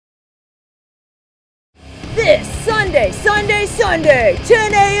Sunday,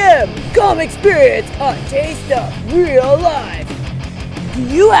 10 a.m. Come experience a taste of real life. Do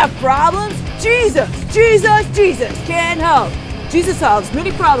you have problems? Jesus can help. Jesus solves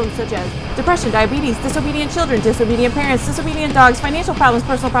many problems such as depression, diabetes, disobedient children, disobedient parents, disobedient dogs, financial problems,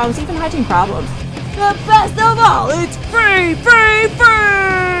 personal problems, even hygiene problems. The best of all, it's free!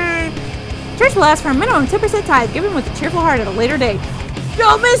 Church will ask for a minimum 10% tithe given with a cheerful heart at a later date.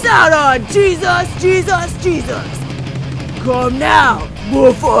 Don't miss out on Jesus! Come now,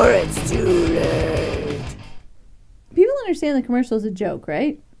 before it's too late. People understand the commercial is a joke,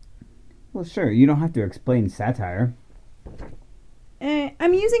 right? Well, sure. You don't have to explain satire.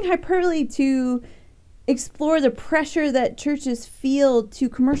 I'm using hyperbole to explore the pressure that churches feel to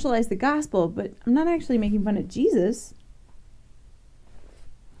commercialize the gospel, but I'm not actually making fun of Jesus.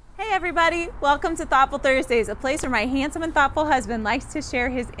 Hey everybody, welcome to Thoughtful Thursdays, a place where my handsome and thoughtful husband likes to share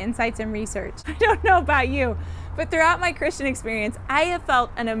his insights and research. I don't know about you, but throughout my Christian experience, I have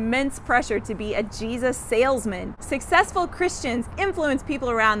felt an immense pressure to be a Jesus salesman. Successful Christians influence people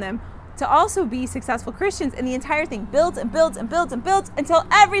around them to also be successful Christians, and the entire thing builds and builds and builds and builds until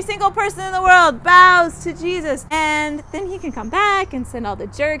every single person in the world bows to Jesus. And then he can come back and send all the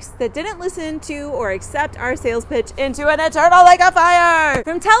jerks that didn't listen to or accept our sales pitch into an eternal lake of fire.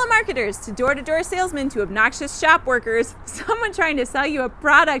 From telemarketers to door-to-door salesmen to obnoxious shop workers, someone trying to sell you a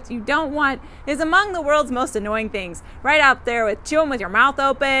product you don't want is among the world's most annoying things. Right up there with chewing with your mouth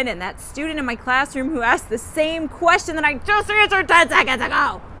open and that student in my classroom who asked the same question that I just answered 10 seconds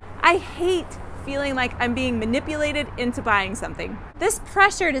ago. I hate feeling like I'm being manipulated into buying something. This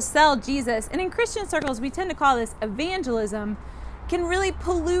pressure to sell Jesus, and in Christian circles we tend to call this evangelism, can really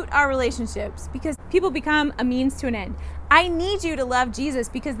pollute our relationships because people become a means to an end. I need you to love Jesus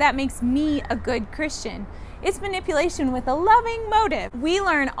because that makes me a good Christian. It's manipulation with a loving motive. We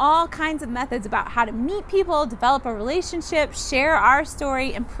learn all kinds of methods about how to meet people, develop a relationship, share our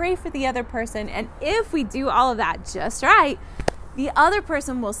story, and pray for the other person. And if we do all of that just right, the other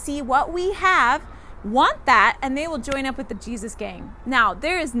person will see what we have, want that, and they will join up with the Jesus gang. Now,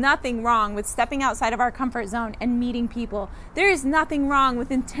 there is nothing wrong with stepping outside of our comfort zone and meeting people. There is nothing wrong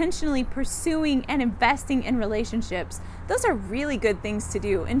with intentionally pursuing and investing in relationships. Those are really good things to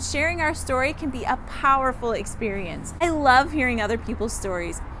do, and sharing our story can be a powerful experience. I love hearing other people's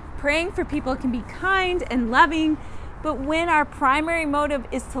stories. Praying for people can be kind and loving, but when our primary motive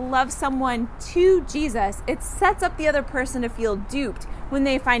is to love someone to Jesus, it sets up the other person to feel duped when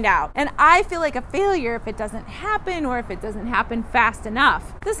they find out. And I feel like a failure if it doesn't happen or if it doesn't happen fast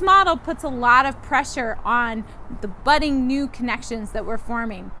enough. This model puts a lot of pressure on the budding new connections that we're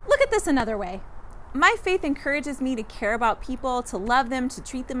forming. Look at this another way. My faith encourages me to care about people, to love them, to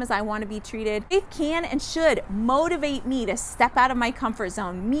treat them as I want to be treated. Faith can and should motivate me to step out of my comfort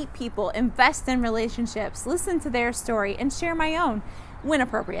zone, meet people, invest in relationships, listen to their story, and share my own when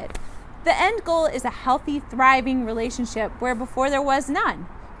appropriate. The end goal is a healthy, thriving relationship where before there was none.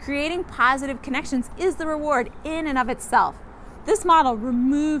 Creating positive connections is the reward in and of itself. This model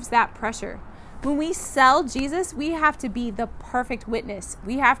removes that pressure. When we sell Jesus, we have to be the perfect witness.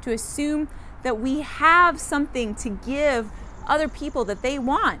 We have to assume that we have something to give other people that they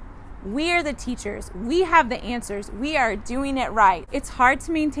want. We are the teachers. We have the answers. We are doing it right. It's hard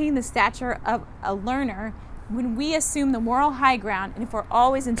to maintain the stature of a learner when we assume the moral high ground and if we're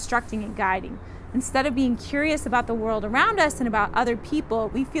always instructing and guiding. Instead of being curious about the world around us and about other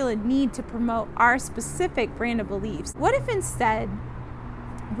people, we feel a need to promote our specific brand of beliefs. What if instead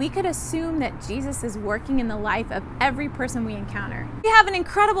we could assume that Jesus is working in the life of every person we encounter? We have an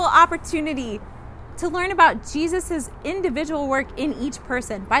incredible opportunity to learn about Jesus's individual work in each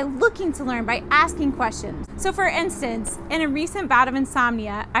person by looking to learn, by asking questions. So for instance, in a recent bout of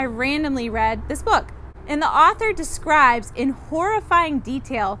insomnia, I randomly read this book, and the author describes in horrifying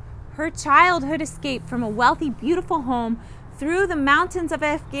detail her childhood escape from a wealthy, beautiful home through the mountains of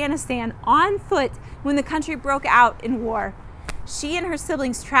Afghanistan on foot when the country broke out in war. She and her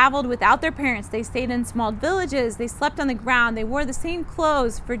siblings traveled without their parents. They stayed in small villages. They slept on the ground. They wore the same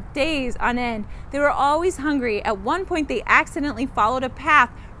clothes for days on end. They were always hungry. At one point, they accidentally followed a path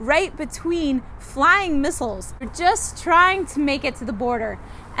right between flying missiles. They were just trying to make it to the border.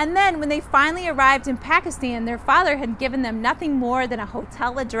 And then when they finally arrived in Pakistan, their father had given them nothing more than a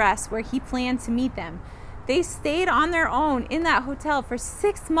hotel address where he planned to meet them. They stayed on their own in that hotel for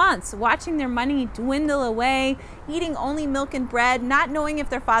 6 months, watching their money dwindle away, eating only milk and bread, not knowing if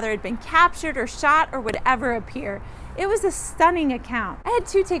their father had been captured or shot or would ever appear. It was a stunning account. I had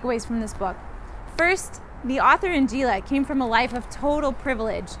 2 takeaways from this book. First, the author Angela came from a life of total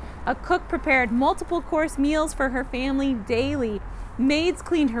privilege. A cook prepared multiple course meals for her family daily. Maids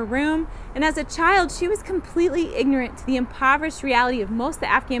cleaned her room, and as a child, she was completely ignorant to the impoverished reality of most of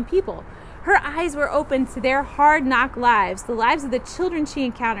the Afghan people. Her eyes were open to their hard-knock lives, the lives of the children she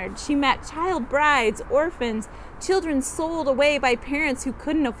encountered. She met child brides, orphans, children sold away by parents who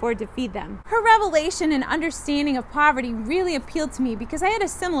couldn't afford to feed them. Her revelation and understanding of poverty really appealed to me because I had a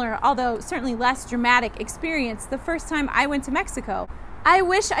similar, although certainly less dramatic, experience the first time I went to Mexico. I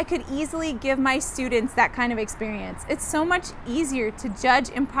wish I could easily give my students that kind of experience. It's so much easier to judge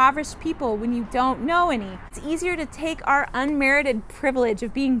impoverished people when you don't know any. It's easier to take our unmerited privilege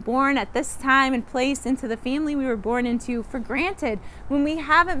of being born at this time and place into the family we were born into for granted when we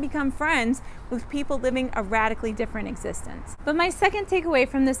haven't become friends with people living a radically different existence. But my second takeaway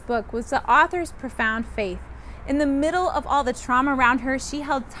from this book was the author's profound faith. In the middle of all the trauma around her, she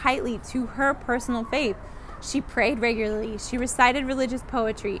held tightly to her personal faith. She prayed regularly, she recited religious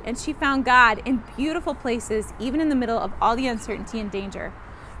poetry, and she found God in beautiful places, even in the middle of all the uncertainty and danger.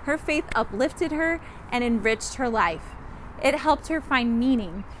 Her faith uplifted her and enriched her life. It helped her find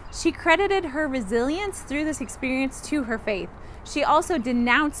meaning. She credited her resilience through this experience to her faith. She also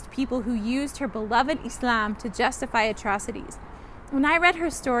denounced people who used her beloved Islam to justify atrocities. When I read her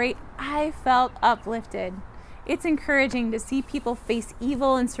story, I felt uplifted. It's encouraging to see people face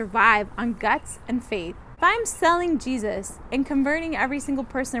evil and survive on guts and faith. If I'm selling Jesus and converting every single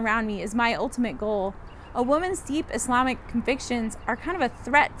person around me is my ultimate goal, a woman's deep Islamic convictions are kind of a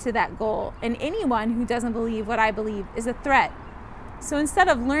threat to that goal, and anyone who doesn't believe what I believe is a threat. So instead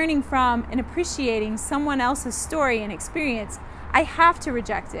of learning from and appreciating someone else's story and experience, I have to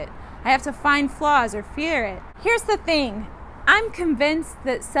reject it. I have to find flaws or fear it. Here's the thing. I'm convinced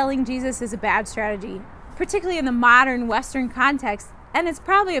that selling Jesus is a bad strategy, particularly in the modern Western context. And it's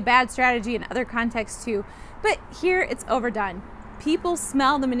probably a bad strategy in other contexts too. But here it's overdone. People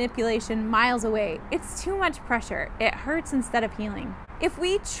smell the manipulation miles away. It's too much pressure. It hurts instead of healing. If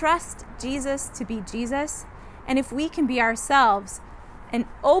we trust Jesus to be Jesus, and if we can be ourselves and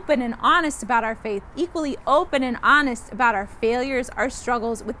open and honest about our faith, equally open and honest about our failures, our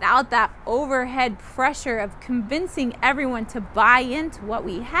struggles, without that overhead pressure of convincing everyone to buy into what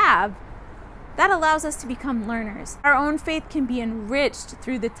we have, that allows us to become learners. Our own faith can be enriched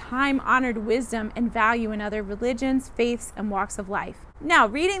through the time-honored wisdom and value in other religions, faiths, and walks of life. Now,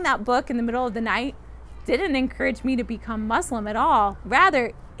 reading that book in the middle of the night didn't encourage me to become Muslim at all.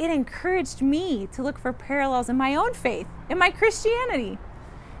 Rather, it encouraged me to look for parallels in my own faith, in my Christianity,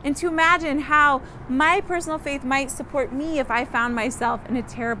 and to imagine how my personal faith might support me if I found myself in a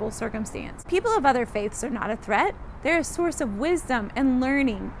terrible circumstance. People of other faiths are not a threat. They're a source of wisdom and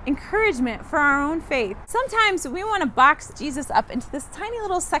learning, encouragement for our own faith. Sometimes we want to box Jesus up into this tiny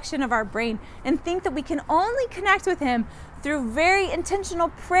little section of our brain and think that we can only connect with him through very intentional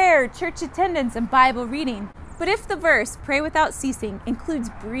prayer, church attendance, and Bible reading. But if the verse, pray without ceasing, includes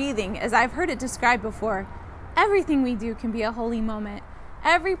breathing, as I've heard it described before, everything we do can be a holy moment.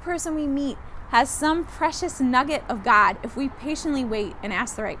 Every person we meet has some precious nugget of God if we patiently wait and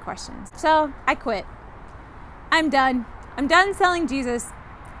ask the right questions. So I quit. I'm done. I'm done selling Jesus.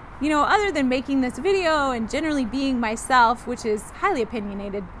 You know, other than making this video and generally being myself, which is highly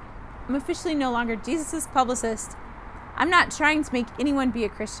opinionated, I'm officially no longer Jesus' publicist. I'm not trying to make anyone be a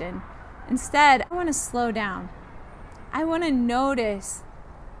Christian. Instead, I want to slow down. I want to notice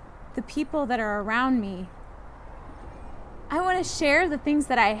the people that are around me. I want to share the things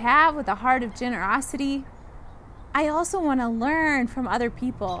that I have with a heart of generosity. I also want to learn from other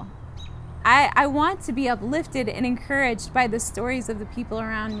people. I want to be uplifted and encouraged by the stories of the people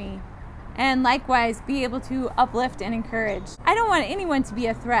around me, and likewise be able to uplift and encourage. I don't want anyone to be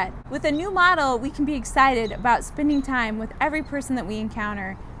a threat. With a new model, we can be excited about spending time with every person that we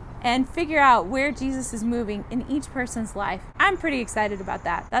encounter and figure out where Jesus is moving in each person's life. I'm pretty excited about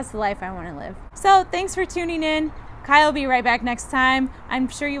that. That's the life I want to live. So thanks for tuning in. Kyle will be right back next time. I'm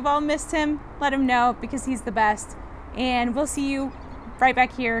sure you've all missed him. Let him know because he's the best. And we'll see you right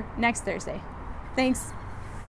back here next Thursday. Thanks.